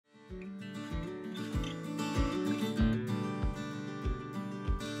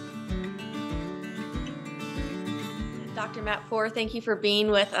Dr. Matt Poore, thank you for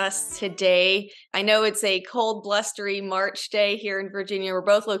being with us today. I know it's a cold, blustery March day here in Virginia. We're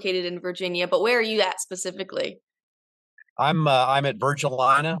both located in Virginia, but where are you at specifically? I'm at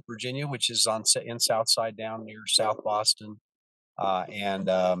Virgilina, Virginia, which is in South Side down near South Boston, and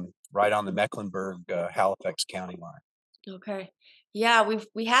right on the Mecklenburg Halifax County line. Okay. Yeah,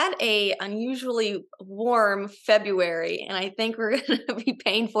 we had a unusually warm February, and I think we're gonna be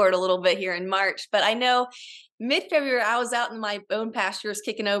paying for it a little bit here in March. But I know mid-February I was out in my own pastures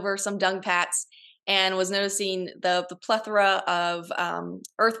kicking over some dung pats and was noticing the plethora of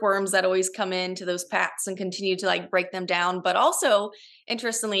earthworms that always come into those pats and continue to like break them down. But also,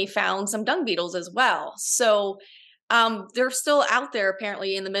 interestingly, found some dung beetles as well. So they're still out there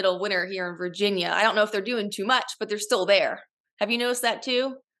apparently in the middle of winter here in Virginia. I don't know if they're doing too much, but they're still there. Have you noticed that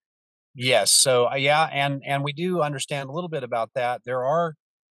too? Yes, so yeah, and we do understand a little bit about that. There are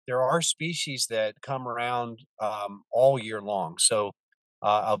species that come around all year long. So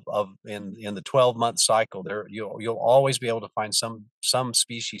of in the 12-month cycle, there you'll always be able to find some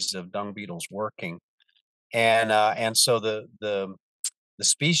species of dung beetles working, and so the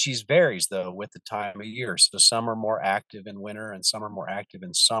species varies though with the time of year. So some are more active in winter and some are more active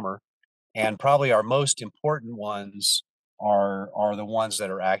in summer. And probably our most important ones are the ones that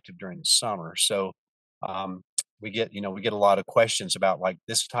are active during the summer. So um, we get a lot of questions about like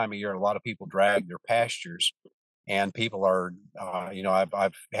this time of year. A lot of people drag their pastures, and people are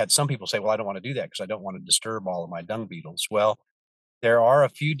I've had some people say, well, I don't want to do that because I don't want to disturb all of my dung beetles. Well, there are a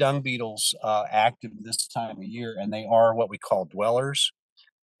few dung beetles active this time of year, and they are what we call dwellers,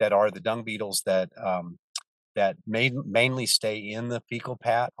 that are the dung beetles that mainly stay in the fecal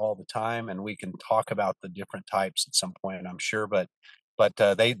pat all the time, and we can talk about the different types at some point, I'm sure. But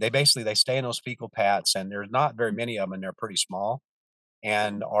they basically they stay in those fecal pats, and there's not very many of them, and they're pretty small.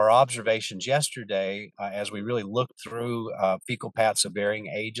 And our observations yesterday, as we really looked through fecal pats of varying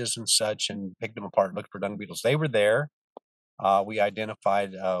ages and such, and picked them apart, looked for dung beetles, they were there. We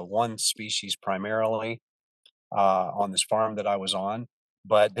identified one species primarily on this farm that I was on,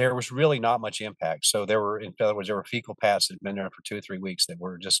 but there was really not much impact. So in other words, there were fecal paths that had been there for 2 or 3 weeks that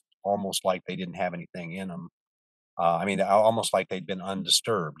were just almost like they didn't have anything in them. I mean, almost like they'd been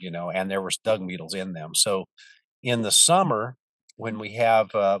undisturbed, and there was dung beetles in them. So in the summer, when we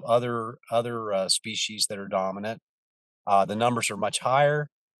have other species that are dominant, the numbers are much higher,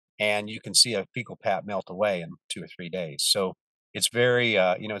 and you can see a fecal pat melt away in 2 or 3 days. So it's very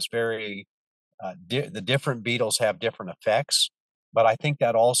the different beetles have different effects, but I think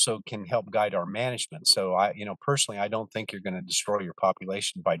that also can help guide our management. So personally, I don't think you're going to destroy your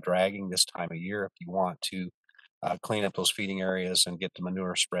population by dragging this time of year if you want to clean up those feeding areas and get the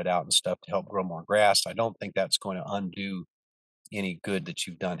manure spread out and stuff to help grow more grass. I don't think that's going to undo any good that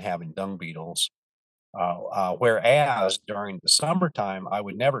you've done having dung beetles. Whereas during the summertime, I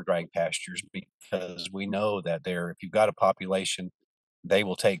would never drag pastures because we know that if you've got a population, they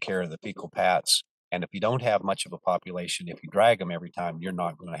will take care of the fecal pats. And if you don't have much of a population, if you drag them every time, you're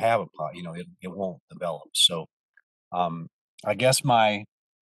not going to have it won't develop. So um, I guess my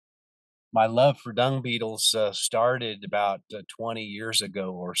love for dung beetles started about 20 years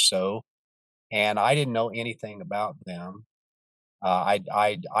ago or so, and I didn't know anything about them. I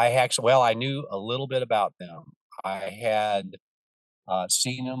actually, well, I knew a little bit about them. I had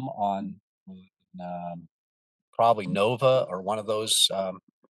seen them on um, probably Nova or one of those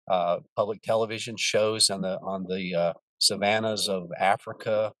public television shows on the savannas of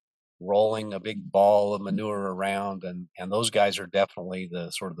Africa, rolling a big ball of manure around, and those guys are definitely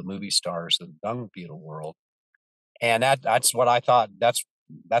the sort of the movie stars of the dung beetle world. And that's what I thought.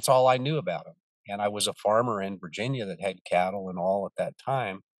 That's all I knew about them. And I was a farmer in Virginia that had cattle and all at that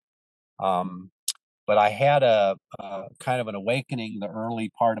time. Um, but I had a kind of an awakening the early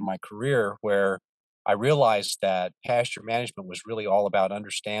part of my career where I realized that pasture management was really all about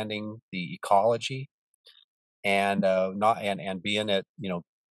understanding the ecology and not and being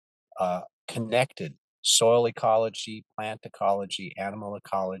connected: soil ecology, plant ecology, animal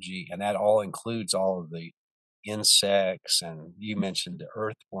ecology, and that all includes all of the insects, and you mentioned the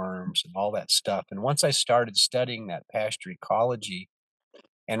earthworms and all that stuff. And once I started studying that pasture ecology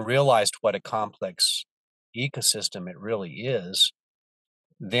and realized what a complex ecosystem it really is,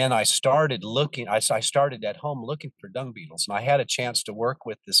 then I started at home looking for dung beetles. And I had a chance to work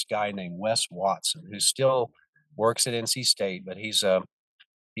with this guy named Wes Watson, who still works at NC State, but he's a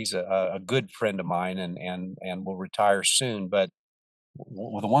good friend of mine, and will retire soon. But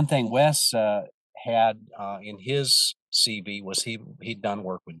the one thing Wes had in his CV was he'd done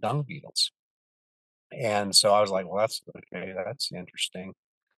work with dung beetles. And so I was like, well, that's okay, that's interesting.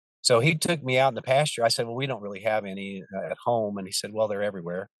 So he took me out in the pasture. I said, "Well, we don't really have any at home." And he said, "Well, they're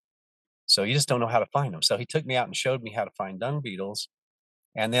everywhere. So you just don't know how to find them." So he took me out and showed me how to find dung beetles.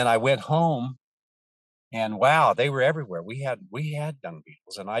 And then I went home and wow, they were everywhere. We had dung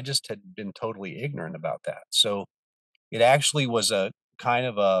beetles and I just had been totally ignorant about that. So it actually was a kind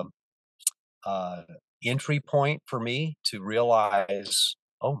of a uh, entry point for me to realize,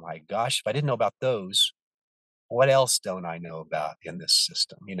 oh my gosh, if I didn't know about those, what else don't I know about in this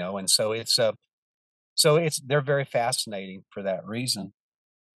system? And so they're very fascinating for that reason.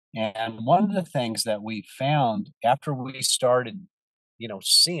 And one of the things that we found after we started,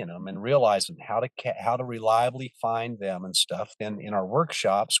 seeing them and realizing how to reliably find them and stuff, then in our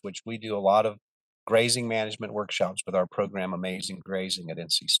workshops, which we do a lot of grazing management workshops with our program Amazing Grazing at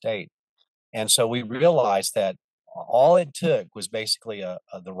NC State. And so we realized that all it took was basically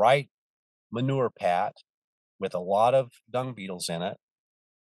the right manure pat with a lot of dung beetles in it.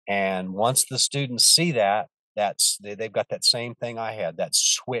 And once the students see that, they've got that same thing I had, that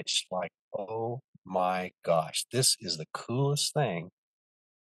switch like, oh my gosh, this is the coolest thing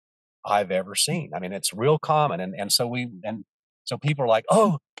I've ever seen. I mean, it's real common. And so people are like,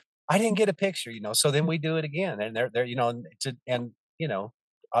 oh, I didn't get a picture, So then we do it again. And they're,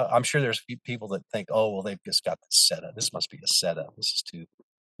 I'm sure there's people that think, oh, well, they've just got this setup. This must be a setup. This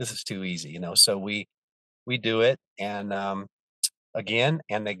is too easy, So we do it. And again,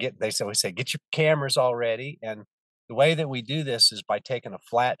 and we say, "Get your cameras all ready," and the way that we do this is by taking a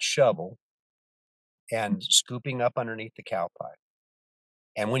flat shovel and scooping up underneath the cowpipe,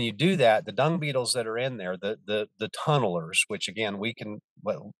 and when you do that, the dung beetles that are in there, the tunnelers, which again,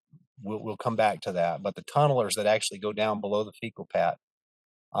 we'll come back to that, but the tunnelers that actually go down below the fecal pad,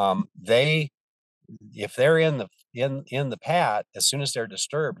 they if they're in the pat, as soon as they're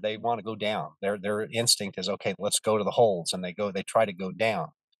disturbed, they wanna go down. Their instinct is, "Okay, let's go to the holes," and they try to go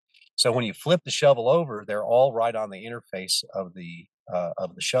down. So when you flip the shovel over, they're all right on the interface of the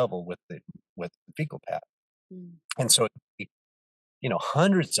shovel with the fecal pad, Mm. and so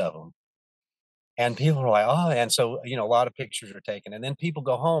hundreds of them, and people are like, oh, and so a lot of pictures are taken, and then people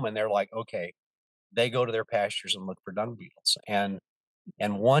go home and they're like, okay, they go to their pastures and look for dung beetles, and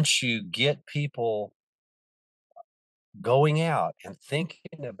once you get people going out and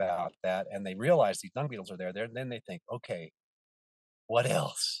thinking about that, and they realize these dung beetles are there, then they think, okay, what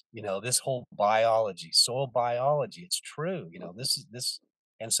else? This whole biology, soil biology, it's true. This,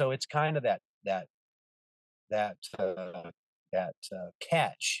 and so it's kind of that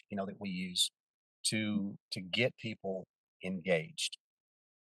catch, that we use to get people engaged.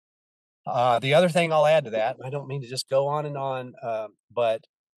 The other thing I'll add to that, and I don't mean to just go on and on, but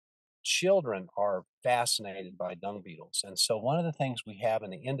children are fascinated by dung beetles, and so one of the things we have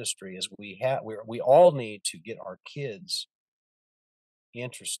in the industry is we all need to get our kids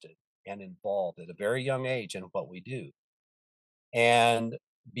interested and involved at a very young age in what we do. And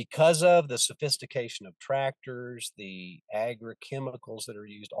because of the sophistication of tractors, the agrochemicals that are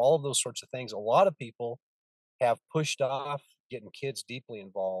used, all of those sorts of things, a lot of people have pushed off getting kids deeply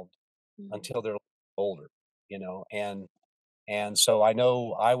involved Mm. until they're older, and so I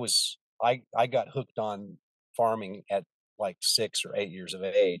know I got hooked on farming at like 6 or 8 years of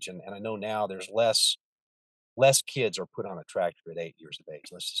age, and I know now there's less kids are put on a tractor at 8 years of age.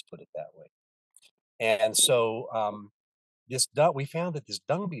 Let's just put it that way. And so we found that this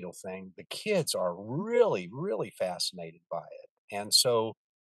dung beetle thing, the kids are really, really fascinated by it. And so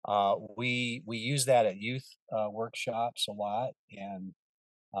we use that at youth workshops a lot,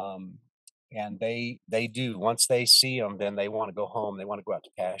 um, and they do once they see them, then they want to go home. They want to go out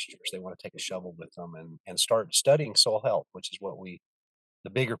to pastures. They want to take a shovel with them and start studying soil health, which is the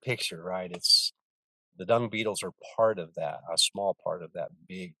bigger picture, right? It's the dung beetles are part of that, a small part of that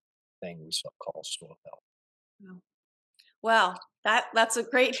big thing call soil health. Wow. Wow, that's a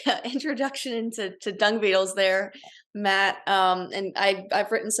great introduction into dung beetles there, Matt. And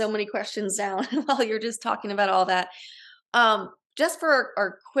I've written so many questions down while you're just talking about all that. Just for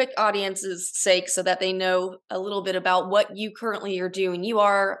our quick audience's sake, so that they know a little bit about what you currently are doing. You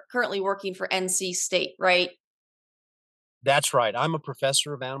are currently working for NC State, right? That's right. I'm a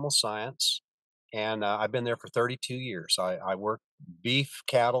professor of animal science, and I've been there for 32 years. I work beef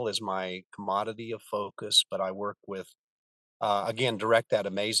cattle is my commodity of focus, but I work with again direct that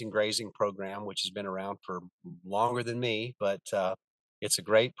amazing grazing program, which has been around for longer than me, but it's a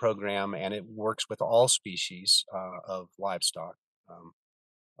great program, and it works with all species of livestock, um,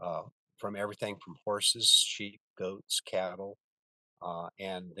 uh, from everything from horses, sheep, goats, cattle,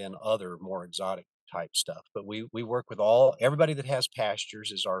 and then other more exotic type stuff. But we work with everybody that has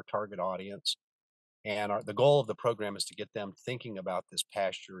pastures is our target audience, And the goal of the program is to get them thinking about this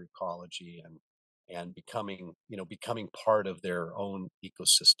pasture ecology and becoming, becoming part of their own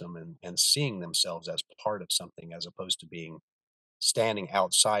ecosystem and seeing themselves as part of something as opposed to being standing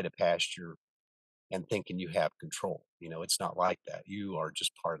outside a pasture and thinking you have control. It's not like that. You are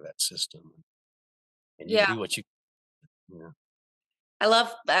just part of that system and you Yeah, do what you. I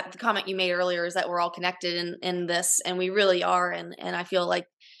love that the comment you made earlier is that we're all connected in this, and we really are. And I feel like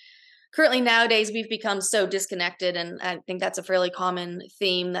currently nowadays we've become so disconnected, and I think that's a fairly common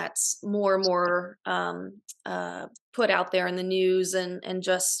theme that's more and more put out there in the news and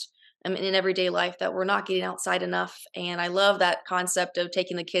just in everyday life, that we're not getting outside enough. And I love that concept of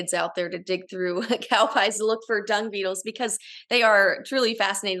taking the kids out there to dig through cow pies to look for dung beetles, because they are truly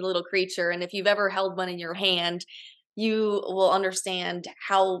fascinating little creature. And if you've ever held one in your hand, you will understand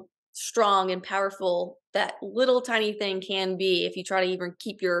how strong and powerful that little tiny thing can be. If you try to even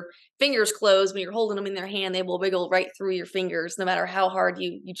keep your fingers closed when you're holding them in their hand, they will wiggle right through your fingers no matter how hard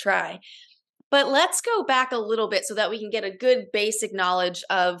you try. But let's go back a little bit so that we can get a good basic knowledge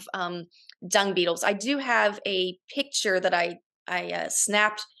of dung beetles. I do have a picture that I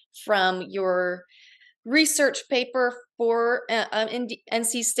snapped from your research paper for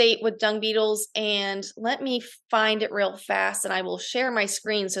NC State with dung beetles, and let me find it real fast, and I will share my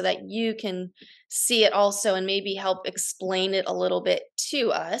screen so that you can see it also and maybe help explain it a little bit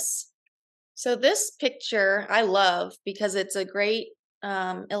to us. So this picture I love because it's a great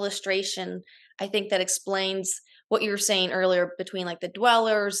illustration, I think, that explains what you were saying earlier between like the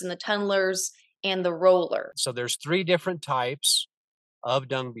dwellers and the tunnelers and the roller. So there's three different types of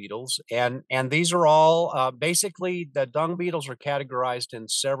dung beetles, and these are all basically the dung beetles are categorized in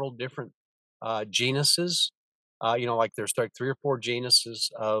several different genuses. Like there's like three or four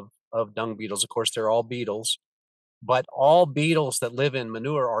genuses of dung beetles. Of course, they're all beetles, but all beetles that live in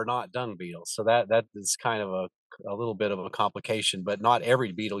manure are not dung beetles. So that is kind of a little bit of a complication. But not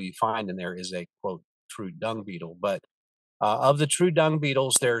every beetle you find in there is a quote true dung beetle. But of the true dung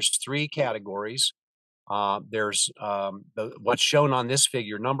beetles, there's three categories. What's shown on this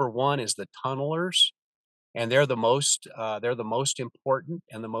figure. Number one is the tunnelers, and they're the most important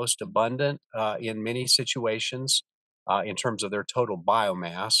and the most abundant in many situations in terms of their total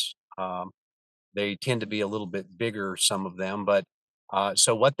biomass. They tend to be a little bit bigger, some of them, but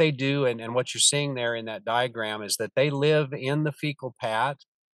so what they do, and what you're seeing there in that diagram, is that they live in the fecal pat.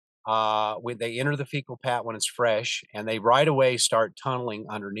 When they enter the fecal pat when it's fresh, and they right away start tunneling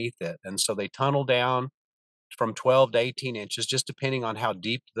underneath it, and so they tunnel down from 12 to 18 inches, just depending on how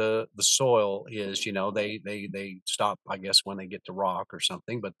deep the soil is. They stop, I guess, when they get to rock or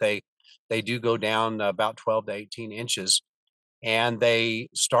something, but they do go down about 12 to 18 inches, and they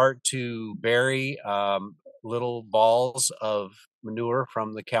start to bury little balls of manure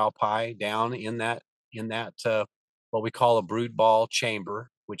from the cow pie down in that what we call a brood ball chamber,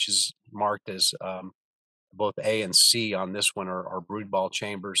 which is marked as both A and C on this one are brood ball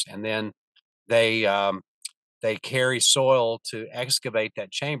chambers, and then they they carry soil to excavate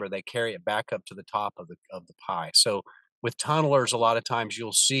that chamber. They carry it back up to the top of the pie. So with tunnelers, a lot of times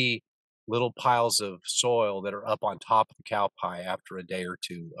you'll see little piles of soil that are up on top of the cow pie after a day or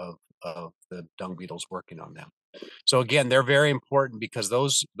two of the dung beetles working on them. So again, they're very important because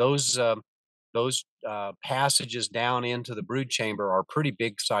those passages down into the brood chamber are pretty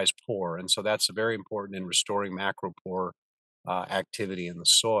big size pore, and so that's very important in restoring macropore activity in the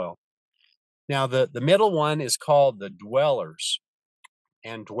soil. Now, the middle one is called the dwellers,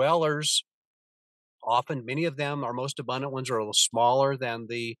 and dwellers often, many of them, our most abundant ones, are a little smaller than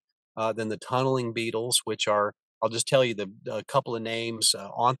the tunneling beetles, which are, I'll just tell you a couple of names.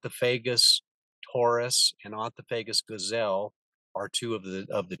 Onthophagus taurus and Onthophagus gazelle are two of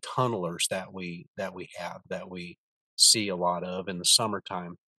the tunnelers that we see a lot of in the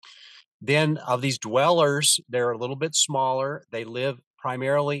summertime. Then of these dwellers, they're a little bit smaller. They live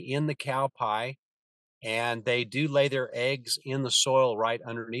primarily in the cow pie, and they do lay their eggs in the soil right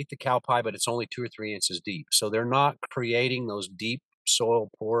underneath the cow pie, but it's only 2 or 3 inches deep. So they're not creating those deep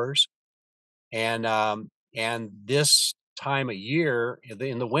soil pores. And this time of year,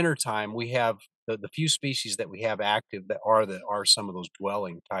 in the winter time, we have the few species that we have active that are some of those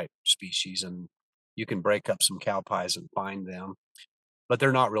dwelling type species, and you can break up some cow pies and find them, but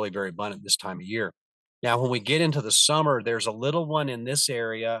they're not really very abundant this time of year. Now, when we get into the summer, there's a little one in this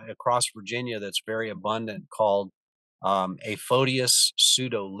area across Virginia that's very abundant called Aphodius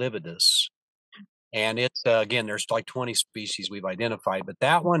pseudolividus. And it's again, there's like 20 species we've identified, but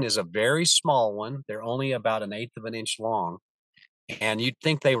that one is a very small one. They're only about an eighth of an inch long, and you'd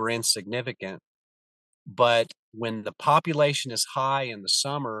think they were insignificant. But when the population is high in the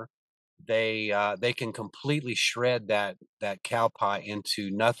summer, they can completely shred that cow pie into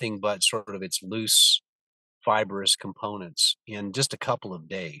nothing but sort of its loose fibrous components in just a couple of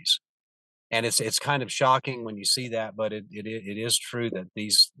days. And it's kind of shocking when you see that, but it is true that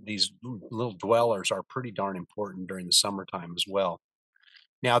these little dwellers are pretty darn important during the summertime as well.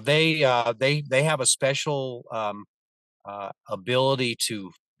 Now they have a special ability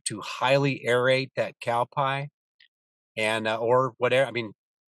to highly aerate that cow pie and or whatever. I mean,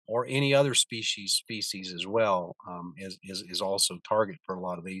 or any other species as well is also target for a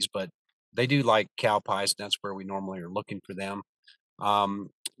lot of these. But they do like cow pies, and that's where we normally are looking for them. Um,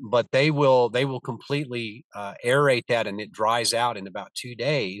 but they will completely aerate that, and it dries out in about 2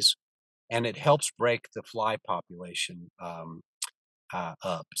 days, and it helps break the fly population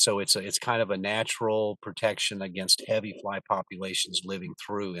up. So it's kind of a natural protection against heavy fly populations living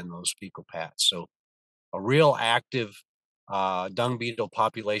through in those fecal paths. So a real active dung beetle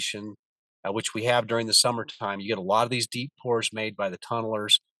population, which we have during the summertime. You get a lot of these deep pores made by the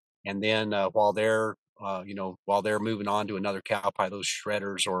tunnelers, and then while they're moving on to another cow pie, those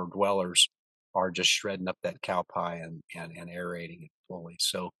shredders or dwellers are just shredding up that cow pie and aerating it fully.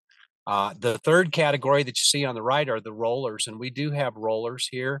 So the third category that you see on the right are the rollers, and we do have rollers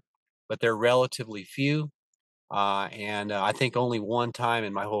here, but they're relatively few. I think only one time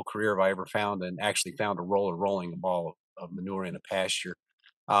in my whole career have I ever actually found a roller rolling a ball of manure in a pasture.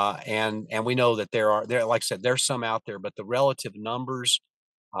 And we know that there, like I said, there's some out there, but the relative numbers,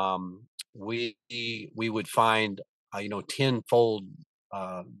 we would find, tenfold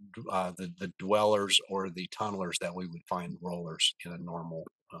the dwellers or the tunnelers that we would find rollers in a normal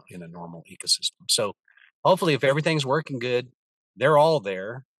ecosystem. So hopefully, if everything's working good, they're all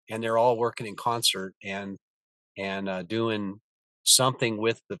there and they're all working in concert and doing something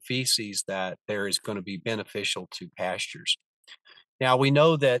with the feces that there is going to be beneficial to pastures. Now we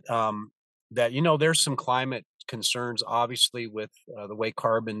know that there's some climate concerns, obviously, with the way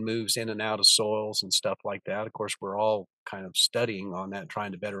carbon moves in and out of soils and stuff like that. Of course, we're all kind of studying on that,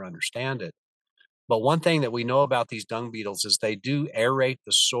 trying to better understand it. But one thing that we know about these dung beetles is they do aerate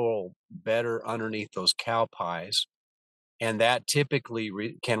the soil better underneath those cow pies, and that typically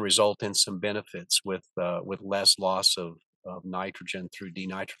can result in some benefits with less loss of nitrogen through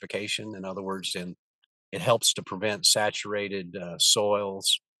denitrification. In other words, it helps to prevent saturated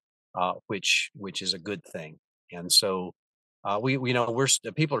soils, which is a good thing. And so we know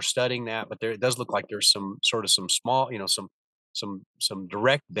people are studying that, but it does look like there's some small, some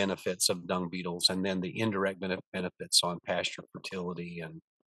direct benefits of dung beetles, and then the indirect benefits on pasture fertility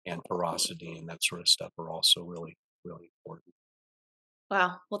and porosity and that sort of stuff are also really really important.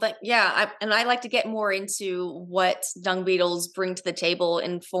 Wow. Well, and I like to get more into what dung beetles bring to the table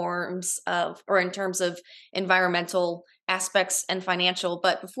in forms of, or in terms of environmental aspects and financial.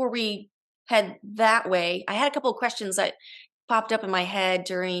 But before we head that way, I had a couple of questions that popped up in my head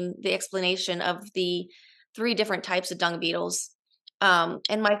during the explanation of the three different types of dung beetles.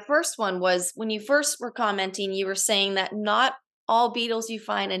 And my first one was when you first were commenting, you were saying that not all beetles you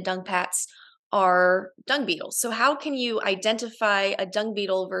find in dung pats are dung beetles. So how can you identify a dung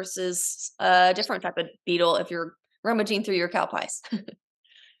beetle versus a different type of beetle if you're rummaging through your cow pies?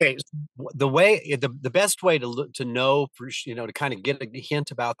 Okay, the best way to look to know to kind of get a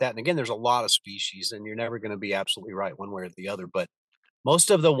hint about that. And again, there's a lot of species, and you're never going to be absolutely right one way or the other. But most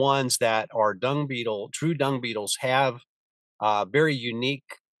of the ones that are true dung beetles, have very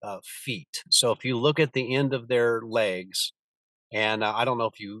unique feet. So if you look at the end of their legs, and I don't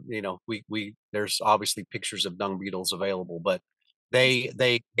know if we there's obviously pictures of dung beetles available, but they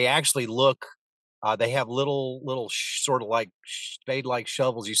actually look. They have little sort of like spade-like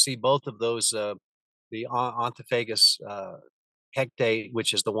shovels. You see both of those. The Onthophagus hectate,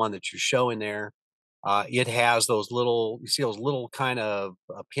 which is the one that you're showing there. It has you see those little kind of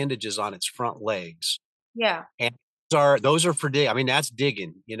appendages on its front legs, Yeah, and those are for I mean, that's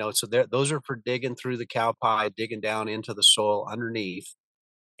digging, so those are for digging through the cow pie, digging down into the soil underneath.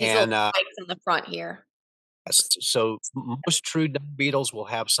 these little And spikes in the front here. so most true dung beetles will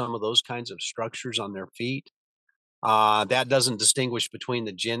have some of those kinds of structures on their feet. That doesn't distinguish between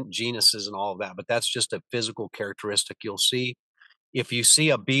the genuses and all of that, but that's just a physical characteristic you'll see. If you see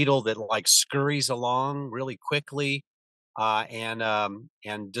a beetle that like scurries along really quickly,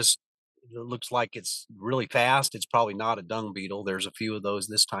 and just it looks like it's really fast, it's probably not a dung beetle. There's a few of those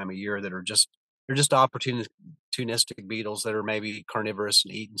this time of year that are they're just opportunistic beetles that are maybe carnivorous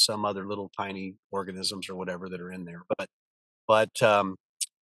and eating some other little tiny organisms or whatever that are in there. But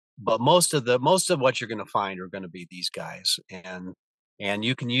but most of what you're going to find are going to be these guys, And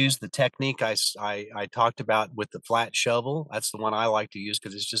you can use the technique I talked about with the flat shovel. That's the one I like to use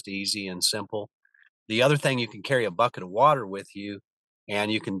because it's just easy and simple. The other thing, you can carry a bucket of water with you,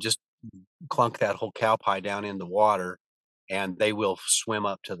 and you can just clunk that whole cow pie down in the water, and they will swim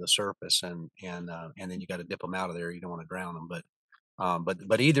up to the surface, and then you got to dip them out of there. You don't want to drown them,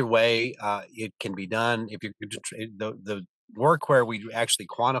 but either way, it can be done. If you the work where we actually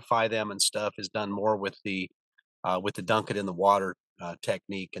quantify them and stuff is done more with the dunk it in the water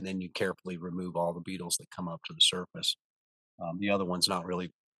technique, and then you carefully remove all the beetles that come up to the surface. The other one's not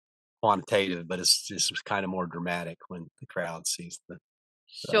really quantitative, but it's just kind of more dramatic when the crowd sees the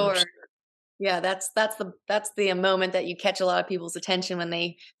Sure. understood. Yeah, that's the moment that you catch a lot of people's attention when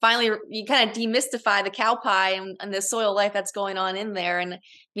they finally you kind of demystify the cow pie and the soil life that's going on in there, and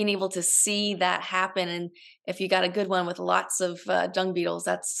being able to see that happen. And if you got a good one with lots of dung beetles,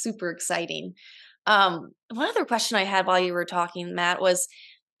 that's super exciting. One other question I had while you were talking, Matt, was,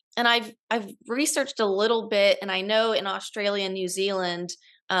 and I've researched a little bit, and I know in Australia and New Zealand,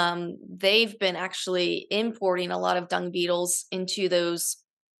 they've been actually importing a lot of dung beetles into those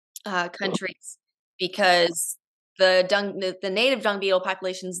countries, because the native dung beetle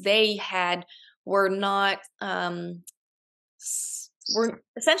populations they had were not were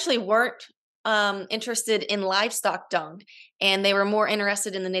essentially weren't interested in livestock dung, and they were more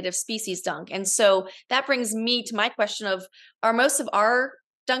interested in the native species dung. And so that brings me to my question of, are most of our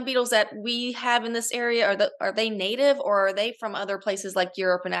dung beetles that we have in this area, are they native, or are they from other places like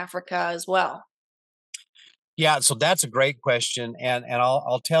Europe and Africa as well? Yeah, so that's a great question, and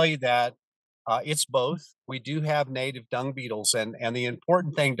I'll tell you that it's both. We do have native dung beetles, and the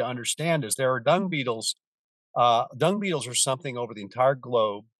important thing to understand is there are dung beetles. Dung beetles are something over the entire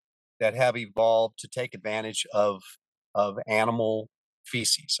globe that have evolved to take advantage of animal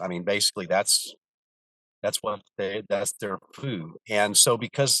feces. I mean, basically, that's their food. And so,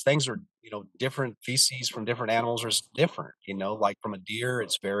 because things are different feces from different animals are different. Like from a deer,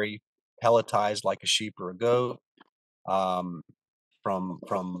 it's very pelletized, like a sheep or a goat. Um, from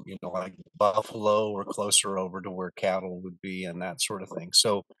like buffalo or closer over to where cattle would be and that sort of thing.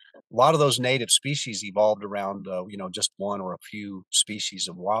 So a lot of those native species evolved around just one or a few species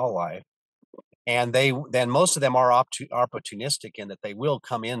of wildlife, and then most of them are opportunistic in that they will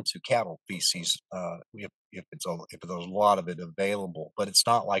come into cattle feces if there's a lot of it available, but it's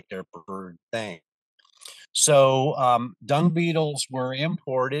not like their preferred thing. So dung beetles were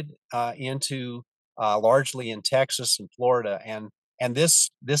imported into largely in Texas and Florida, and this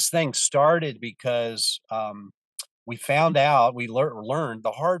thing started because we found out learned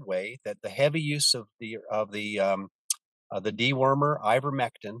the hard way that the heavy use of the dewormer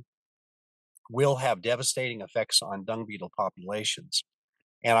ivermectin will have devastating effects on dung beetle populations.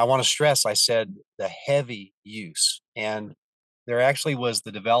 And I want to stress, I said the heavy use. And there actually was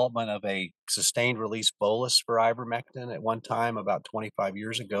the development of a sustained release bolus for ivermectin at one time about 25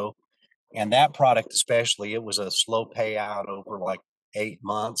 years ago. And that product, especially, it was a slow payout over like 8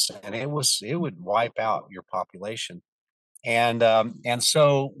 months, and it would wipe out your population. And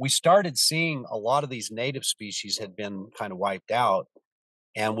so we started seeing a lot of these native species had been kind of wiped out,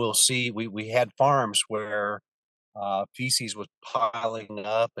 and we'll see. We had farms where feces was piling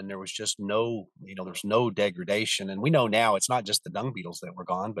up, and there was just there's no degradation. And we know now it's not just the dung beetles that were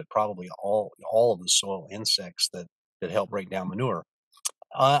gone, but probably all of the soil insects that help break down manure.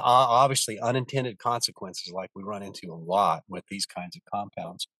 Obviously, unintended consequences like we run into a lot with these kinds of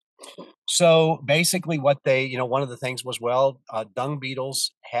compounds. So basically, what one of the things was, well, dung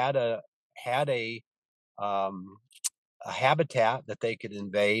beetles had um, a habitat that they could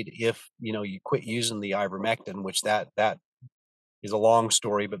invade if you quit using the ivermectin, which that is a long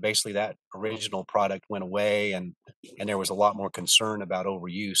story, but basically that original product went away, and there was a lot more concern about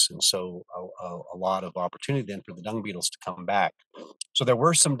overuse, and so a lot of opportunity then for the dung beetles to come back. So there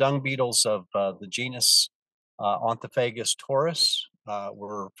were some dung beetles of the genus Onthophagus taurus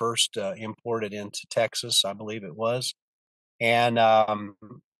were first imported into Texas, I believe it was, and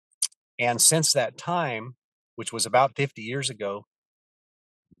since that time, which was about 50 years ago,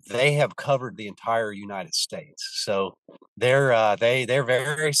 they have covered the entire United States. So they're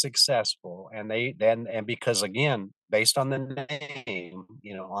very successful, and because again, based on the name,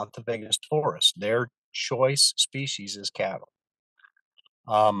 Onthophagus taurus, their choice species is cattle.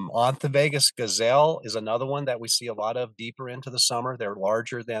 Onthophagus gazelle is another one that we see a lot of deeper into the summer. They're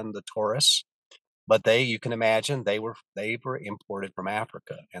larger than the taurus, but you can imagine they were imported from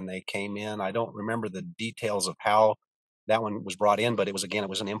Africa, and they came in. I don't remember the details of how that one was brought in, but it was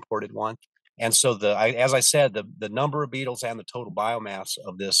an imported one. And so as I said, the number of beetles and the total biomass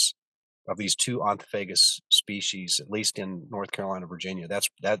of this these two Onthophagus species, at least in North Carolina, Virginia.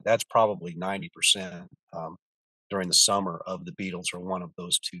 That's probably 90% during the summer of the beetles are one of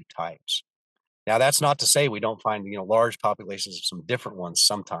those two types. Now, that's not to say we don't find large populations of some different ones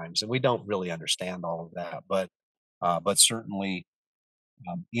sometimes, and we don't really understand all of that. But certainly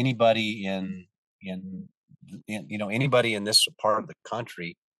anybody in anybody in this part of the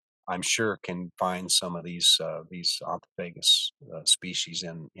country, I'm sure can find some of these Onthophagus species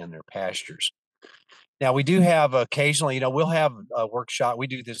in their pastures. Now we do have occasionally, we'll have a workshop. We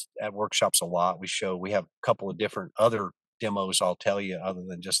do this at workshops a lot. We have a couple of different other demos. I'll tell you, other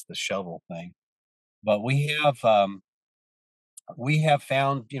than just the shovel thing. But we have found,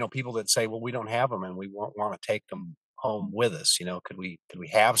 people that say, well, we don't have them and we want to take them home with us. Could we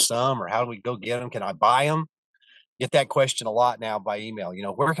have some, or how do we go get them? Can I buy them? Get that question a lot now by email.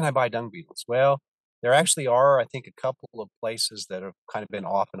 Where can I buy dung beetles? Well, there actually are, I think, a couple of places that have kind of been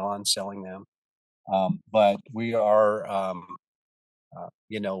off and on selling them. But we are,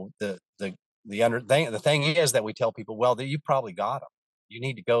 the thing is that we tell people, well, that you probably got them. You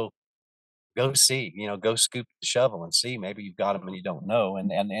need to go see, go scoop the shovel and see. Maybe you've got them and you don't know.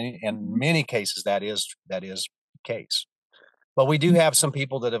 And in many cases, that is the case. But we do have some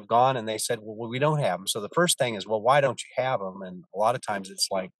people that have gone and they said, well, we don't have them. So the first thing is, well, why don't you have them? And a lot of times it's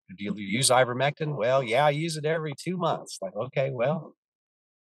like, do you use ivermectin? Well, yeah, I use it every 2 months. Like, okay, well,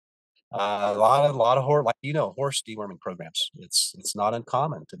 a lot of horse, like, horse deworming programs. It's not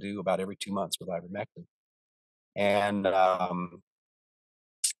uncommon to do about every 2 months with ivermectin. And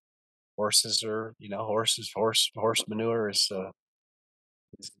horses are, horse manure is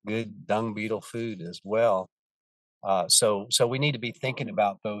good dung beetle food as well. So we need to be thinking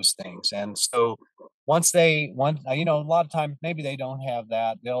about those things. And so a lot of times maybe they don't have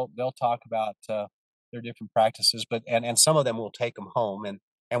that. They'll talk about their different practices, but and some of them will take them home.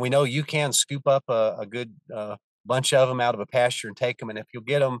 And we know you can scoop up a good bunch of them out of a pasture and take them. And if you'll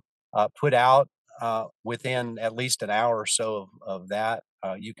get them put out within at least an hour or so of that,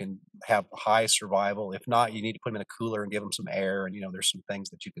 you can have high survival. If not, you need to put them in a cooler and give them some air. And there's some things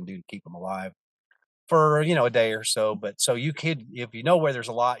that you can do to keep them alive for a day or so. But so you could, if you know where there's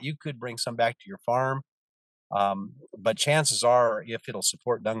a lot, you could bring some back to your farm. But chances are, if it'll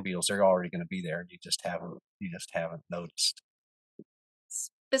support dung beetles, they're already going to be there. You just haven't noticed.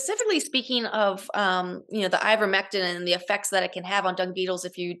 Specifically speaking of, the ivermectin and the effects that it can have on dung beetles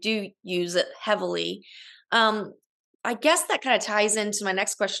if you do use it heavily, um, I guess that kind of ties into my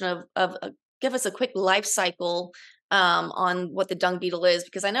next question of give us a quick life cycle on what the dung beetle is,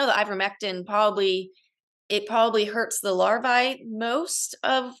 because I know the ivermectin probably hurts the larvae most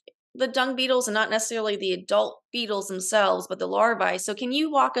of the dung beetles and not necessarily the adult beetles themselves, but the larvae. So can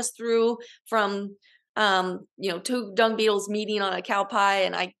you walk us through from two dung beetles meeting on a cow pie,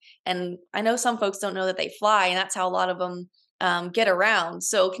 and I know some folks don't know that they fly, and that's how a lot of them get around.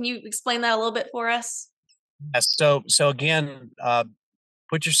 So can you explain that a little bit for us? Yes, so again,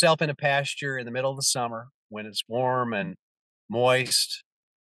 put yourself in a pasture in the middle of the summer when it's warm and moist,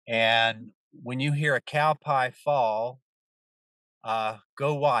 and when you hear a cow pie fall,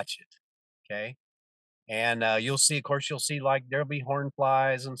 go watch it. Okay. And you'll see, like, there'll be horn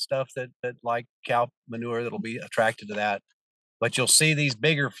flies and stuff that like cow manure that'll be attracted to that. But you'll see these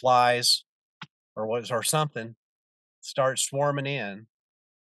bigger flies or something start swarming in,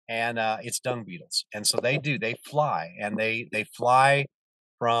 and it's dung beetles. And so they fly, and they fly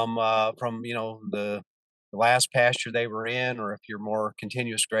from the last pasture they were in, or if you're more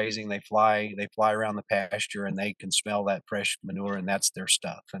continuous grazing, they fly around the pasture and they can smell that fresh manure, and that's their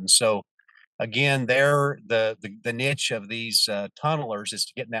stuff. And so again, they're the niche of these tunnelers is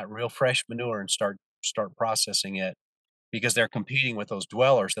to get in that real fresh manure and start processing it, because they're competing with those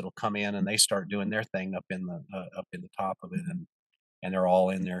dwellers that'll come in and they start doing their thing up in the top of it, and they're all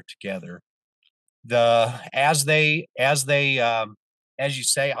in there together. The as you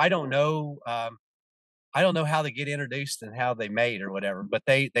say, I don't know how they get introduced and how they mate or whatever, but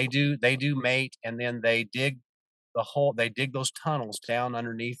they do mate, and then they dig those tunnels down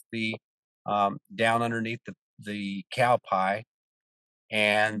underneath the cow pie,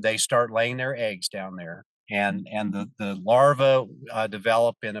 and they start laying their eggs down there. And the larvae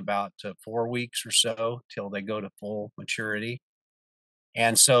develop in about 4 weeks or so till they go to full maturity.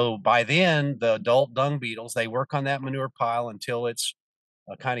 And so by then, the adult dung beetles, they work on that manure pile until it's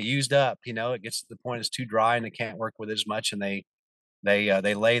kind of used up. It gets to the point it's too dry and they can't work with it as much, and they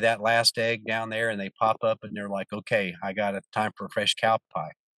lay that last egg down there and they pop up and they're like, okay, I got a time for a fresh cow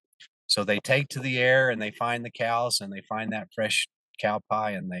pie. So they take to the air and they find the cows and they find that fresh cow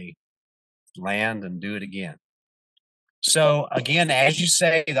pie and they land and do it again. So again, as you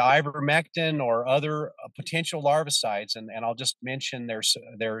say, the ivermectin or other potential larvicides, and I'll just mention there's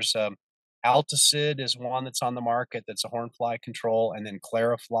Alticid is one that's on the market that's a hornfly control, and then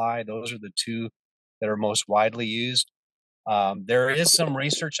Clarifly. Those are the two that are most widely used. There is some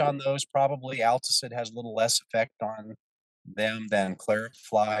research on those. Probably Alticid has a little less effect on them than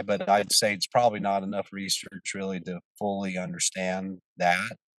Clarifly, but I'd say it's probably not enough research really to fully understand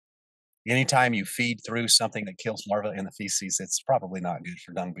that. Anytime you feed through something that kills larvae in the feces, it's probably not good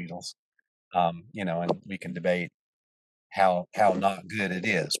for dung beetles. And we can debate how not good it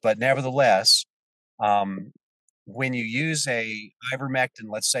is, but nevertheless, um, when you use a ivermectin,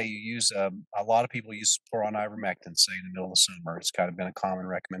 let's say you use a lot of people use boron ivermectin, say in the middle of the summer. It's kind of been a common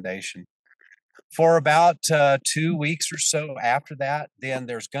recommendation for about 2 weeks or so. After that, then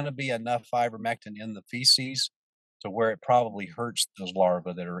there's going to be enough ivermectin in the feces to where it probably hurts those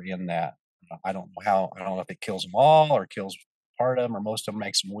larvae that are in that. I don't know if it kills them all or kills part of them or most of them,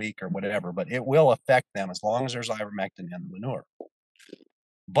 makes them weak or whatever, but it will affect them as long as there's ivermectin in the manure.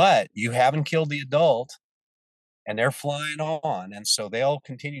 But you haven't killed the adult and they're flying on, and so they'll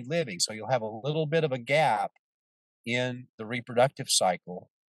continue living. So you'll have a little bit of a gap in the reproductive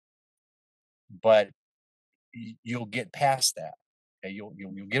cycle, but you'll get past that. Okay, you'll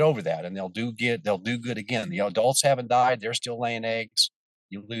get over that, and they'll do good again. The adults haven't died; they're still laying eggs.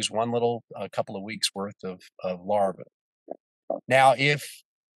 You lose one little a couple of weeks worth of larvae. Now, if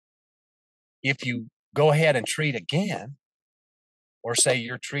you go ahead and treat again, or say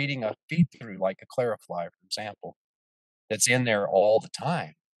you're treating a feed through like a clarifly, for example, that's in there all the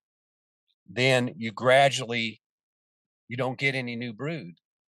time, then you don't get any new brood,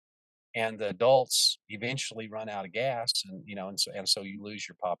 and the adults eventually run out of gas, and so you lose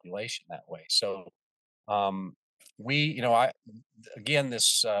your population that way. So um, we, I again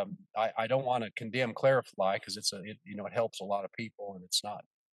this I don't want to condemn clarifly because it helps a lot of people and it's not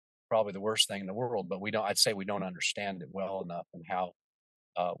probably the worst thing in the world, but I'd say we don't understand it well enough and how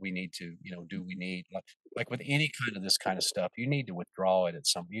we need to, do we need like with any kind of this kind of stuff, you need to withdraw it at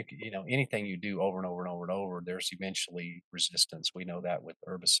some, anything you do over and over and over and over, there's eventually resistance. We know that with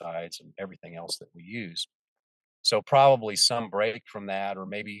herbicides and everything else that we use. So probably some break from that, or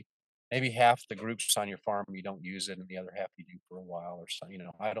maybe half the groups on your farm you don't use it, and the other half you do for a while, or so.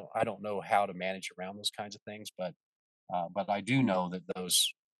 I don't know how to manage around those kinds of things, but I do know that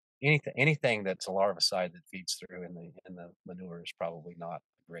those anything that's a larvicide that feeds through in the manure is probably not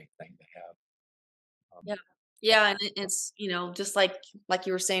a great thing to have. Yeah. Um, Yeah, and it's, just like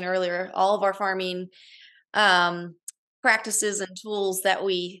you were saying earlier, all of our farming um practices and tools that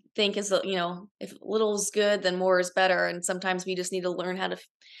we think is, if little is good, then more is better, and sometimes we just need to learn how to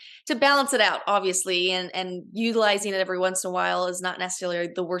balance it out, obviously, and utilizing it every once in a while is not necessarily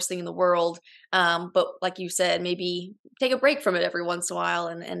the worst thing in the world. But like you said, maybe take a break from it every once in a while,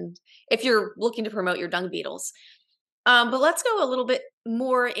 and if you're looking to promote your dung beetles. But let's go a little bit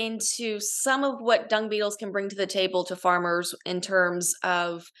more into some of what dung beetles can bring to the table to farmers in terms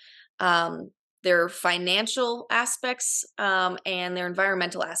of um, their financial aspects, and their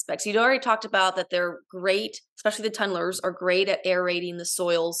environmental aspects. You'd already talked about that they're great, especially the tunnelers are great at aerating the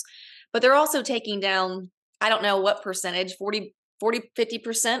soils, but they're also taking down, I don't know what percentage,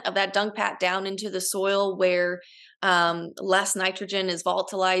 50% of that dung pat down into the soil where less nitrogen is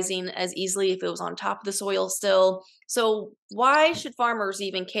volatilizing as easily if it was on top of the soil still. So why should farmers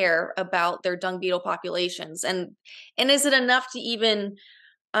even care about their dung beetle populations? And is it enough to even,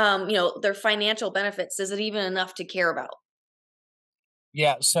 their financial benefits? Is it even enough to care about?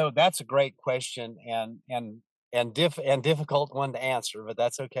 yeah, so that's a great question and difficult one to answer, but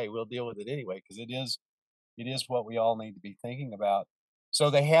that's okay. We'll deal with it anyway because it is what we all need to be thinking about. So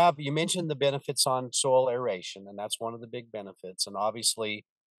you mentioned the benefits on soil aeration, and that's one of the big benefits. And obviously,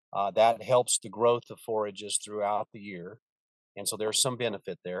 that helps the growth of forages throughout the year. And so there's some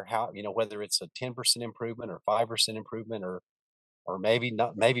benefit there. Whether it's a 10% improvement or 5% improvement or maybe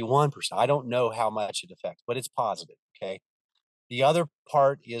not, maybe 1%. I don't know how much it affects, but it's positive. Okay. The other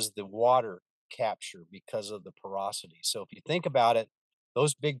part is the water capture because of the porosity. So if you think about it,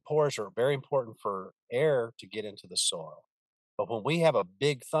 those big pores are very important for air to get into the soil. But when we have a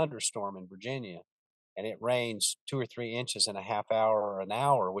big thunderstorm in Virginia and it rains 2 or 3 inches in a half hour or an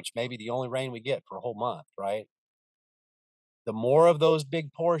hour, which may be the only rain we get for a whole month, right? The more of those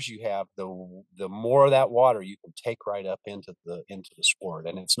big pores you have, the more of that water you can take right up into the sward.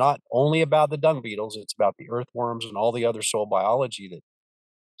 And it's not only about the dung beetles; it's about the earthworms and all the other soil biology that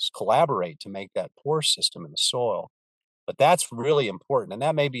collaborate to make that pore system in the soil. But that's really important, and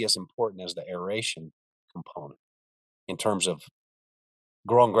that may be as important as the aeration component in terms of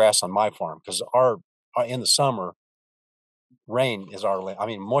growing grass on my farm because our in the summer rain is our I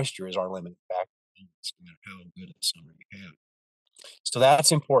mean, moisture is our limiting factor, no matter how good a summer you have. So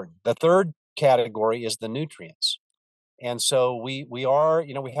that's important. The third category is the nutrients. And so we are,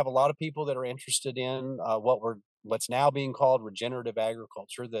 we have a lot of people that are interested in what's now being called regenerative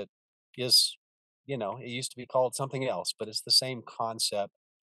agriculture. That is, it used to be called something else, but it's the same concept.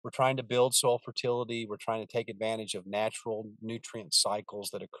 We're trying to build soil fertility. We're trying to take advantage of natural nutrient cycles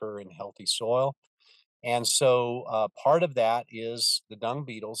that occur in healthy soil. And so part of that is the dung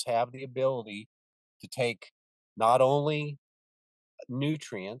beetles have the ability to take not only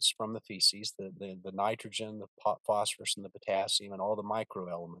nutrients from the feces, the nitrogen, the phosphorus, and the potassium, and all the micro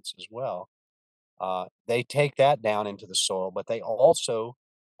elements as well. They take that down into the soil, but they also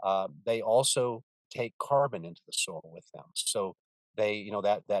take carbon into the soil with them. So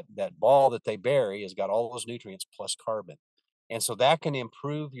that ball that they bury has got all those nutrients plus carbon, and so that can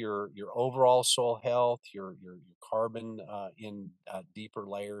improve your overall soil health. Your carbon in deeper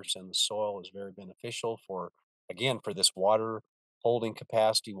layers in the soil is very beneficial for, again, for this water holding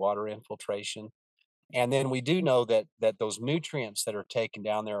capacity, water infiltration. And then we do know that those nutrients that are taken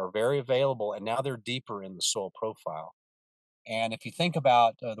down there are very available, and now they're deeper in the soil profile. And if you think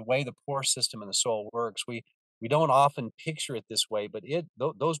about the way the pore system in the soil works, we don't often picture it this way, but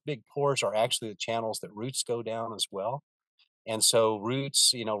those big pores are actually the channels that roots go down as well. And so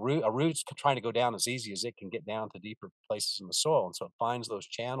roots, a root's trying to go down as easy as it can get down to deeper places in the soil, and so it finds those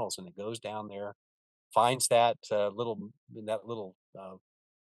channels and it goes down there, finds that little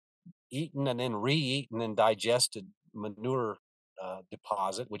eaten and then re-eaten and digested manure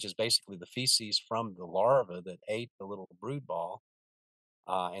deposit, which is basically the feces from the larva that ate the little brood ball,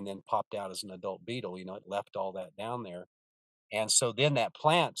 and then popped out as an adult beetle. It left all that down there, and so then that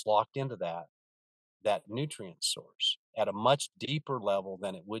plant's locked into that nutrient source at a much deeper level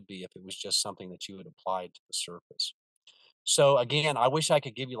than it would be if it was just something that you had applied to the surface. So again, I wish I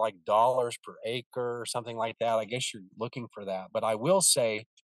could give you like dollars per acre or something like that. I guess you're looking for that, but I will say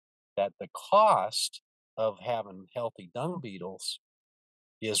that the cost of having healthy dung beetles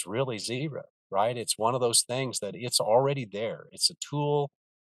is really zero, right? It's one of those things that it's already there. It's a tool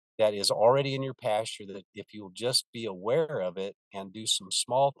that is already in your pasture that if you'll just be aware of it and do some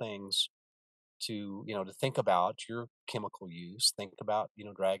small things to think about your chemical use, think about,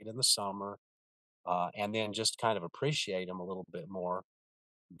 drag it in the summer, and then just kind of appreciate them a little bit more,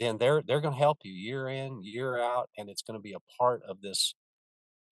 then they're going to help you year in, year out, and it's going to be a part of this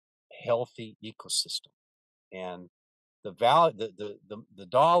healthy ecosystem. And the value the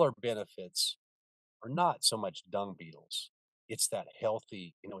dollar benefits are not so much dung beetles. It's that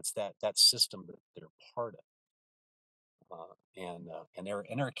healthy, it's that system that they're part of. And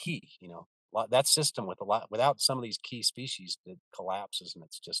they're key, that system with a lot without some of these key species that collapses, and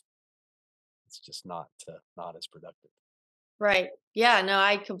it's just not as productive. Right. Yeah, no,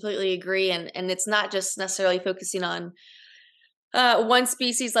 I completely agree, and it's not just necessarily focusing on one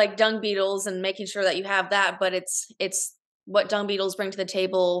species like dung beetles and making sure that you have that, but it's what dung beetles bring to the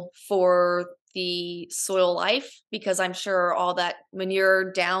table for the soil life, because I'm sure all that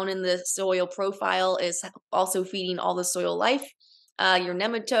manure down in the soil profile is also feeding all the soil life, your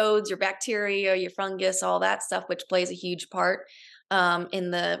nematodes, your bacteria, your fungus, all that stuff, which plays a huge part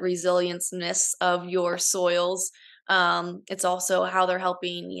in the resilienceness of your soils. It's also how they're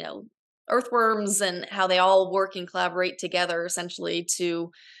helping, earthworms, and how they all work and collaborate together essentially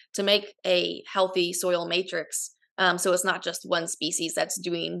to make a healthy soil matrix. So it's not just one species that's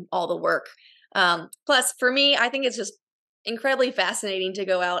doing all the work. Plus, for me, I think it's just incredibly fascinating to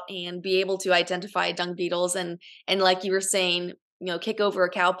go out and be able to identify dung beetles, and like you were saying, kick over a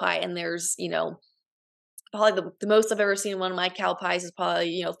cow pie and there's, probably the most I've ever seen one of my cow pies is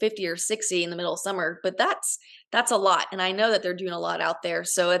probably, 50 or 60 in the middle of summer, but that's a lot, and I know that they're doing a lot out there,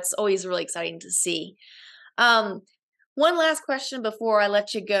 so it's always really exciting to see. Um, One last question before I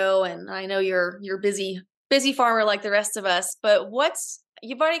let you go, and I know you're busy farmer like the rest of us, but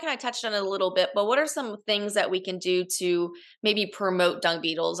you've already kind of touched on it a little bit, but what are some things that we can do to maybe promote dung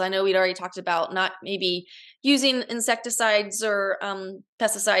beetles? I know we'd already talked about not maybe using insecticides or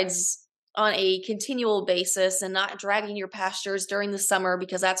pesticides on a continual basis and not dragging your pastures during the summer,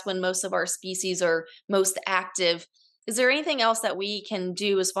 because that's when most of our species are most active. Is there anything else that we can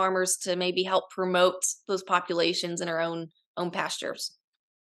do as farmers to maybe help promote those populations in our own pastures?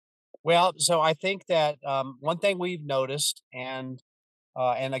 Well, so I think that one thing we've noticed, and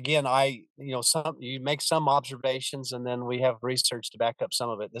again, some you make some observations, and then we have research to back up some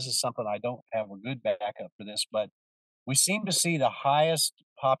of it. This is something I don't have a good backup for this, but we seem to see the highest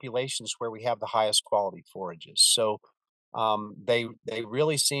populations where we have the highest quality forages. So They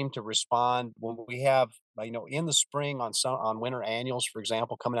really seem to respond when we have, in the spring on winter annuals, for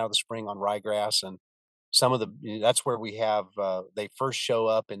example, coming out of the spring on ryegrass and some of that's where we have they first show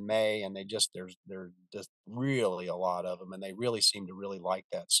up in May, and they're just really a lot of them, and they really seem to really like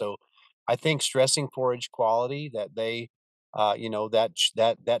that. So I think stressing forage quality that they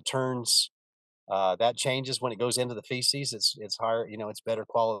that turns that changes when it goes into the feces. It's higher, it's better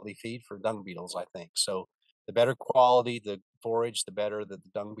quality feed for dung beetles, I think. So the better quality the forage, the better that the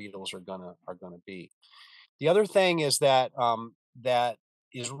dung beetles are gonna be. The other thing is that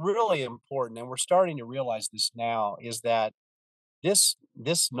is really important, and we're starting to realize this now, is that this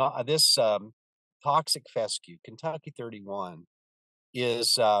toxic fescue, Kentucky 31,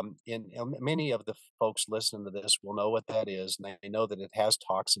 is many of the folks listening to this will know what that is, and they know that it has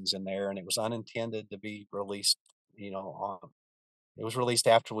toxins in there, and it was unintended to be released. It was released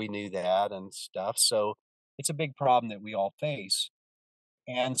after we knew that and stuff. So it's a big problem that we all face.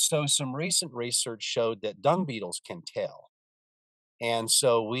 And so some recent research showed that dung beetles can tell. And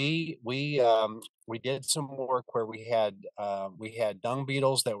so we did some work where we had dung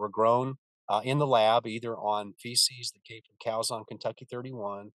beetles that were grown in the lab, either on feces that came from cows on Kentucky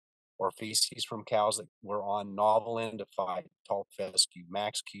 31, or feces from cows that were on novel endophyte, tall fescue,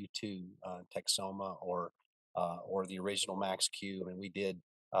 Max Q2, Texoma, or the original Max Q. And we did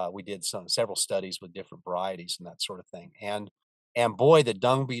several studies with different varieties and that sort of thing. And boy, the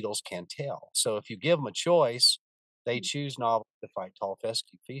dung beetles can tell. So if you give them a choice, they choose novel to fight tall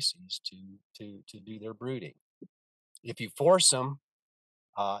fescue feces to do their brooding. If you force them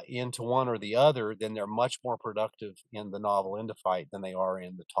into one or the other, then they're much more productive in the novel endophyte than they are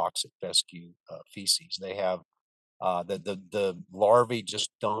in the toxic fescue feces. They have the larvae just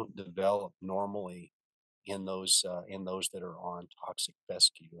don't develop normally in those that are on toxic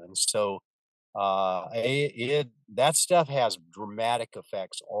fescue, and so that stuff has dramatic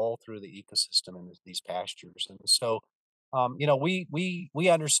effects all through the ecosystem in these pastures. And so, we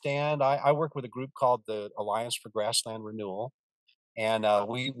understand. I work with a group called the Alliance for Grassland Renewal, and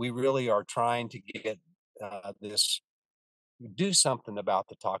we really are trying to get this do something about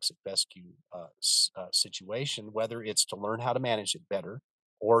the toxic fescue situation, whether it's to learn how to manage it better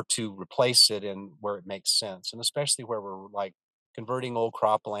or to replace it in where it makes sense, and especially where we're like converting old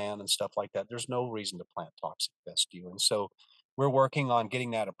cropland and stuff like that. There's no reason to plant toxic fescue, and so we're working on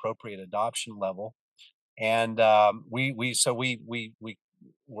getting that appropriate adoption level. And we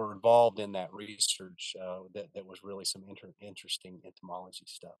were involved in that research. That was really some interesting entomology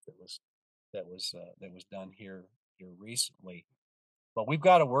stuff that was done here recently. But we've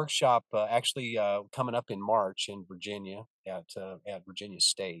got a workshop actually coming up in March in Virginia at Virginia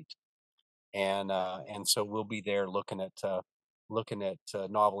State, and so we'll be there looking at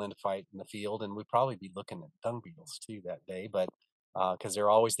novel endophyte in the field, and we'll probably be looking at dung beetles too that day. But because they're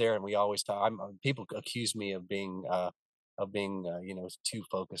always there, and we always talk. People accuse me of being too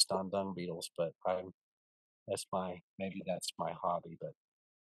focused on dung beetles, but that's my hobby. But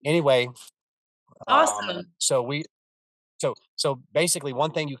anyway, Awesome. so basically,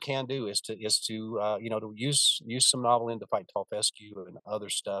 one thing you can do is to use some novel endophyte tall fescue and other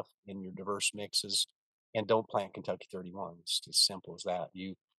stuff in your diverse mixes, and don't plant Kentucky 31. It's as simple as that.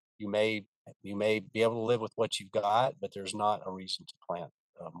 You may you may be able to live with what you've got, but there's not a reason to plant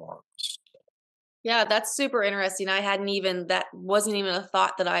more. Yeah, that's super interesting. That wasn't even a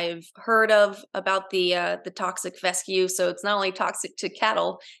thought that I've heard of about the toxic fescue. So it's not only toxic to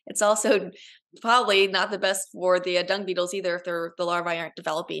cattle, it's also probably not the best for the dung beetles either if the larvae aren't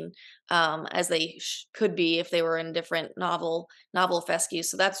developing as they could be if they were in different novel fescue.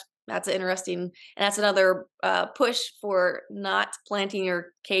 So that's interesting, and that's another push for not planting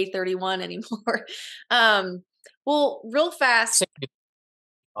your K31 anymore. Well, real fast.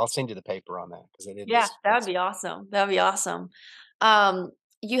 I'll send you the paper on that because it Yeah, is that would it's be awesome. That would be awesome.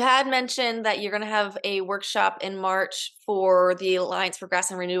 You had mentioned that you're going to have a workshop in March for the Alliance for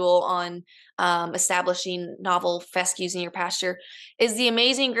Grassland Renewal on establishing novel fescues in your pasture. Is the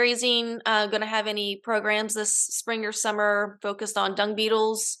Amazing Grazing going to have any programs this spring or summer focused on dung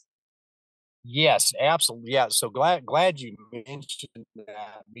beetles? Yes, absolutely. Yeah, so glad you mentioned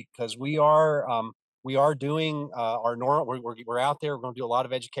that because we are doing our normal. We're out there. We're going to do a lot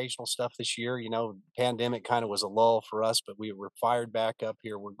of educational stuff this year. Pandemic kind of was a lull for us, but we were fired back up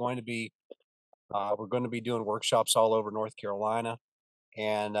here. We're going to be doing workshops all over North Carolina,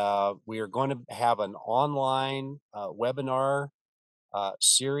 and we are going to have an online webinar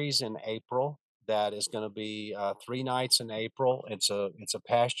series in April that is going to be 3 nights in April. It's a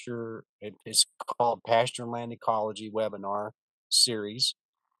pasture. It's called Pasture and Land Ecology webinar series,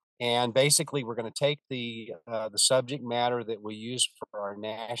 And basically, we're going to take the subject matter that we use for our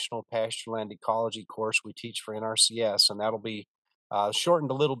national pastureland ecology course we teach for NRCS, and that'll be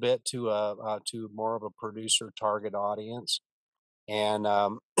shortened a little bit to more of a producer target audience. And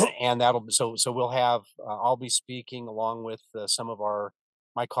and that'll so we'll have I'll be speaking along with some of our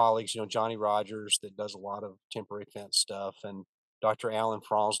my colleagues, Johnny Rogers that does a lot of temporary fence stuff, and Dr. Alan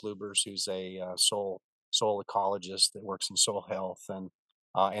Franzlubers, who's a soil ecologist that works in soil health, and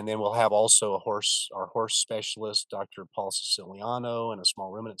then we'll have also our horse specialist, Dr. Paul Siciliano, and a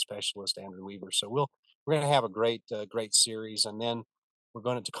small ruminant specialist, Andrew Weaver. So we're going to have a great series, and then we're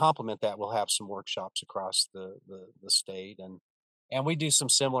going to complement that. We'll have some workshops across the state, and we do some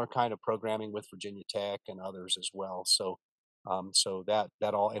similar kind of programming with Virginia Tech and others as well. So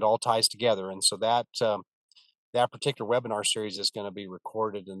that all ties together, and so that particular webinar series is going to be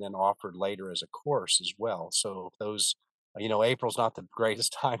recorded and then offered later as a course as well. So if those, April's not the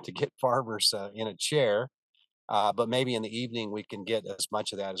greatest time to get farmers in a chair, but maybe in the evening we can get as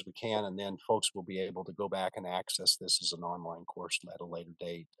much of that as we can, and then folks will be able to go back and access this as an online course at a later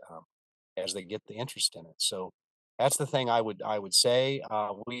date as they get the interest in it. So that's the thing I would say.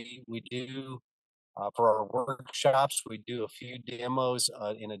 We do for our workshops. We do a few demos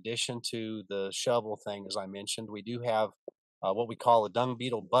in addition to the shovel thing, as I mentioned. We do have what we call a dung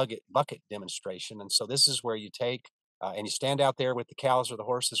beetle bucket demonstration, and so this is where you take and you stand out there with the cows or the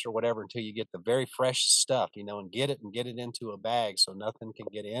horses or whatever until you get the very fresh stuff, and get it into a bag so nothing can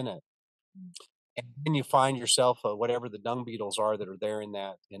get in it. And then you find yourself whatever the dung beetles are that are there in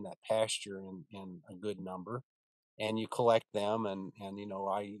that pasture in a good number, and you collect them, and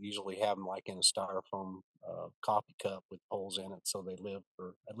I usually have them like in a styrofoam coffee cup with holes in it so they live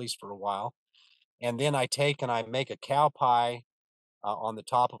for at least for a while. And then I take and I make a cow pie on the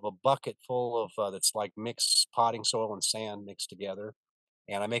top of a bucket full of that's like mixed potting soil and sand mixed together,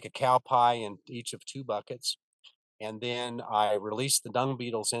 and I make a cow pie in each of two buckets, and then I release the dung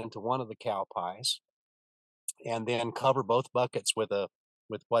beetles into one of the cow pies, and then cover both buckets with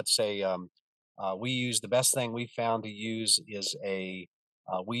what's a we use the best thing we found to use is a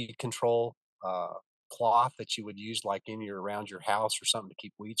weed control cloth that you would use like in your around your house or something to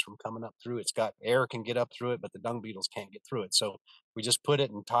keep weeds from coming up through. It's got air can get up through it, but the dung beetles can't get through it. So we just put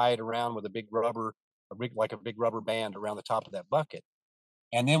it and tie it around with like a big rubber band around the top of that bucket,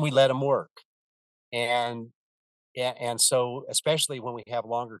 and then we let them work. And and so, especially when we have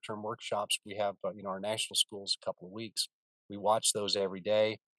longer term workshops, we have, our national schools a couple of weeks. We watch those every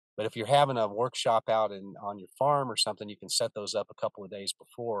day. But if you're having a workshop out on your farm or something, you can set those up a couple of days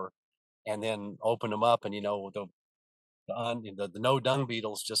before, and then open them up, and the no dung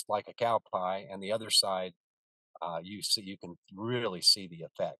beetles, just like a cow pie, and the other side, you can really see the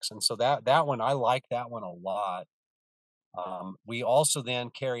effects. And so that one I like that one a lot. We also then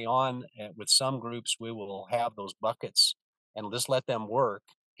carry on with some groups. We will have those buckets and just let them work,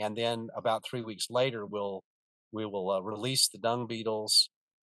 and then about 3 weeks later, we will release the dung beetles,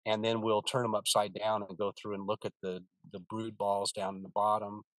 and then we'll turn them upside down and go through and look at the brood balls down in the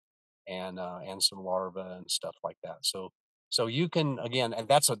bottom, and some larvae and stuff like that. So you can again, and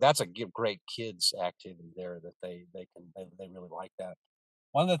that's a great kids activity there that they really like that.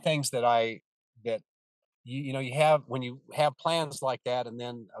 One of the things that you have when you have plans like that, and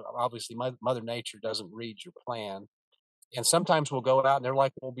then obviously Mother Nature doesn't read your plan, and sometimes we'll go out and they're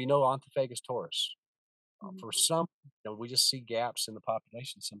like, "There'll be no Onthophagus taurus." For Mhm. some, we just see gaps in the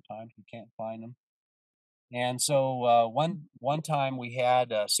population. Sometimes we can't find them, and so one time we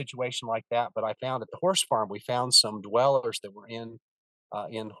had a situation like that. But I found at the horse farm we found some dwellers that were in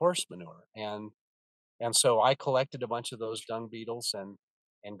horse manure, and so I collected a bunch of those dung beetles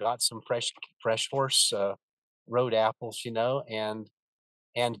and got some fresh horse road apples,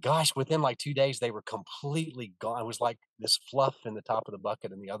 and gosh, within like 2 days they were completely gone. It was like this fluff in the top of the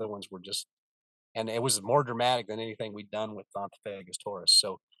bucket, and the other ones were just, and it was more dramatic than anything we'd done with Onthophagus taurus.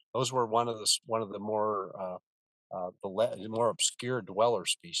 So those were one of the more more obscure dweller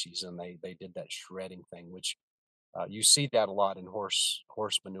species, and they did that shredding thing, which you see that a lot in horse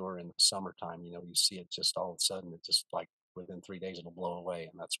manure in the summertime. You see it just all of a sudden, it just like within 3 days it'll blow away,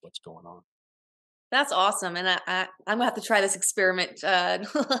 and that's what's going on. That's awesome, and I'm gonna have to try this experiment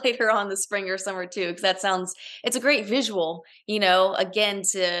later on this spring or summer too, because that sounds it's a great visual, again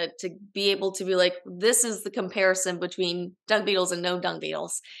to be able to be like, this is the comparison between dung beetles and no dung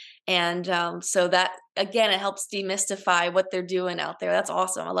beetles, and so that again it helps demystify what they're doing out there. That's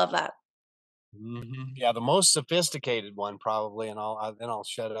awesome. I love that. Yeah, the most sophisticated one probably, and then I'll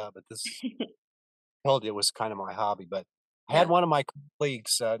shut up. But this told you it was kind of my hobby. But I had Yeah. one of my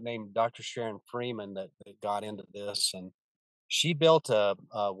colleagues named Dr. Sharon Freeman that got into this, she built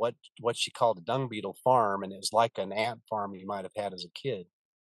what she called a dung beetle farm, and it was like an ant farm you might have had as a kid.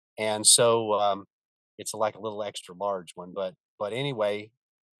 And so it's like a little extra large one, but anyway,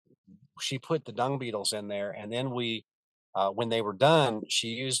 she put the dung beetles in there, and then when they were done, she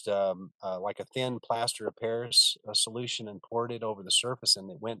used like a thin plaster of Paris solution and poured it over the surface, and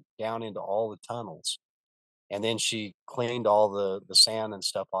it went down into all the tunnels. And then she cleaned all the sand and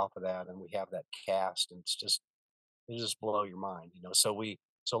stuff off of that, and we have that cast, and it just blow your mind, you know. So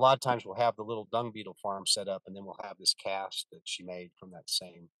a lot of times we'll have the little dung beetle farm set up, and then we'll have this cast that she made from that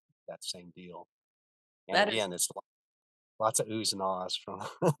same deal. And That is again, it's lots of oohs and ahs from.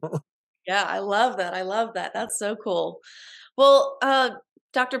 Yeah, I love that, I love that, that's so cool. Well,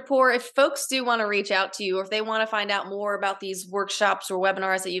 Dr. Poore, if folks do wanna reach out to you, or if they wanna find out more about these workshops or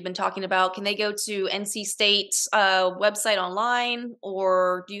webinars that you've been talking about, can they go to NC State's, website online,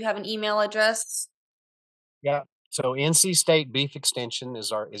 or do you have an email address? Yeah. So NC State Beef Extension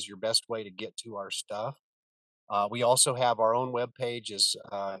is your best way to get to our stuff. We also have our own webpage is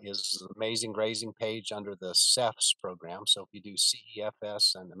the Amazing Grazing page under the CEFS program. So if you do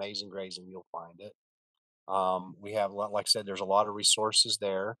CEFS and Amazing Grazing, you'll find it. We have a lot, like I said, there's a lot of resources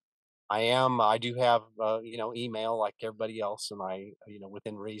there. I do have email like everybody else, and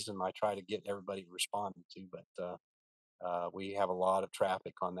within reason I try to get everybody responded to, but we have a lot of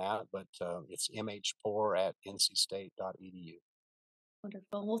traffic on that. But it's mhpoor at ncstate.edu.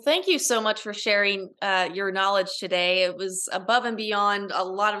 Wonderful. Well, thank you so much for sharing your knowledge today. It was above and beyond a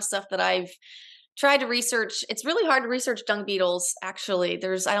lot of stuff that I've tried to research. It's really hard to research dung beetles, actually.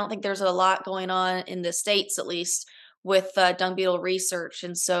 I don't think there's a lot going on in the States, at least, with dung beetle research.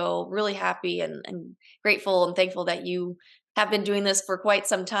 And so, really happy and grateful and thankful that you have been doing this for quite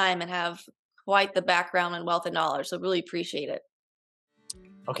some time and have quite the background and wealth of knowledge. So, really appreciate it.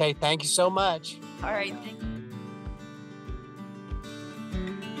 Okay, thank you so much. All right. Thank